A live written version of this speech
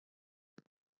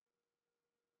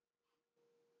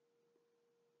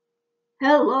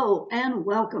Hello and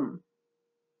welcome.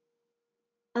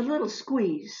 A little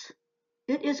squeeze.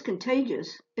 It is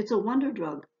contagious. It's a wonder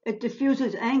drug. It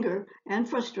diffuses anger and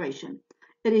frustration.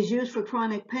 It is used for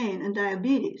chronic pain and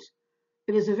diabetes.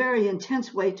 It is a very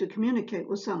intense way to communicate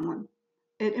with someone.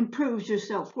 It improves your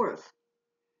self-worth.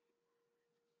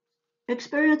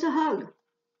 Experience a hug.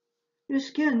 Your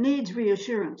skin needs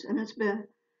reassurance, and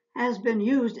has been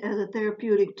used as a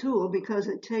therapeutic tool because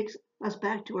it takes us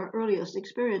back to our earliest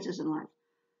experiences in life.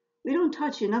 We don't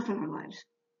touch enough in our lives.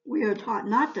 We are taught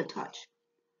not to touch.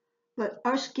 But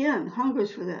our skin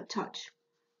hungers for that touch.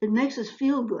 It makes us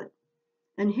feel good.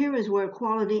 And here is where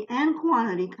quality and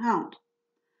quantity count.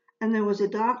 And there was a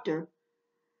doctor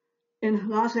in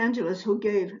Los Angeles who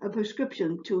gave a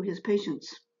prescription to his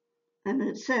patients. And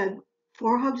it said,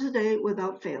 4 hugs a day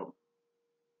without fail.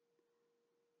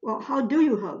 Well, how do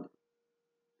you hug?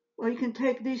 Well, you can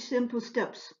take these simple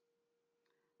steps.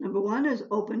 Number 1 is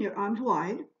open your arms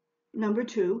wide. Number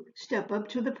 2, step up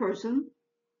to the person.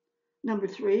 Number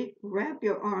 3, wrap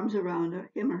your arms around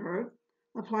him or her,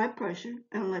 apply pressure,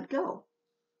 and let go.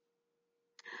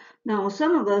 Now,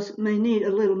 some of us may need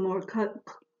a little more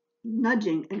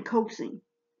nudging and coaxing.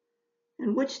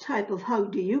 And which type of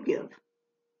hug do you give?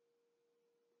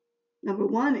 Number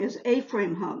 1 is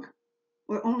A-frame hug,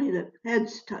 where only the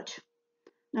heads touch.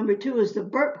 Number 2 is the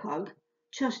burp hug,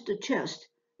 chest to chest,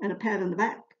 and a pat on the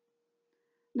back.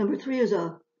 Number 3 is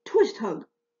a twist hug.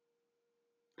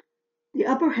 The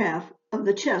upper half of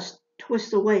the chest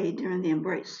twists away during the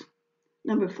embrace.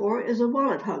 Number 4 is a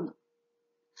wallet hug.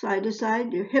 Side to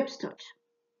side, your hips touch.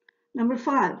 Number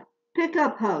 5, pick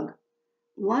up hug.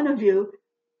 One of you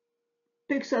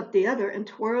picks up the other and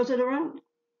twirls it around.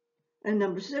 And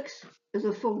number 6 is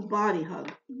a full body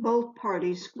hug. Both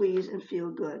parties squeeze and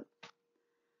feel good.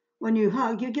 When you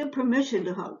hug, you give permission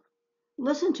to hug.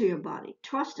 Listen to your body.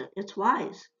 Trust it. It's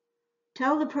wise.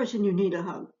 Tell the person you need a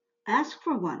hug. Ask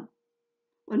for one.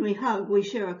 When we hug, we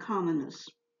share a commonness.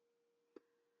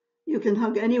 You can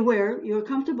hug anywhere you're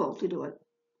comfortable to do it,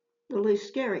 the least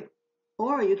scary.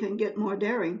 Or you can get more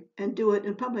daring and do it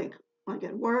in public, like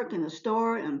at work, in the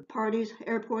store, in parties,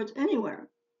 airports, anywhere.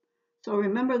 So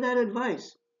remember that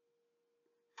advice.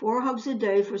 4 hugs a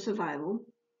day for survival,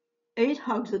 8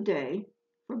 hugs a day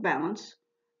for balance,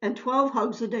 and 12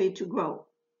 hugs a day to grow.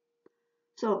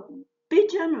 So be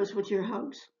generous with your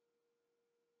hugs.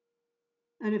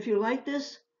 And if you like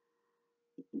this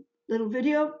little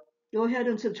video, go ahead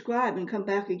and subscribe and come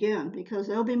back again because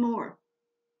there'll be more.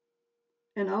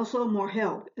 And also more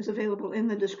help is available in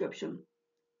the description.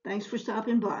 Thanks for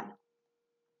stopping by.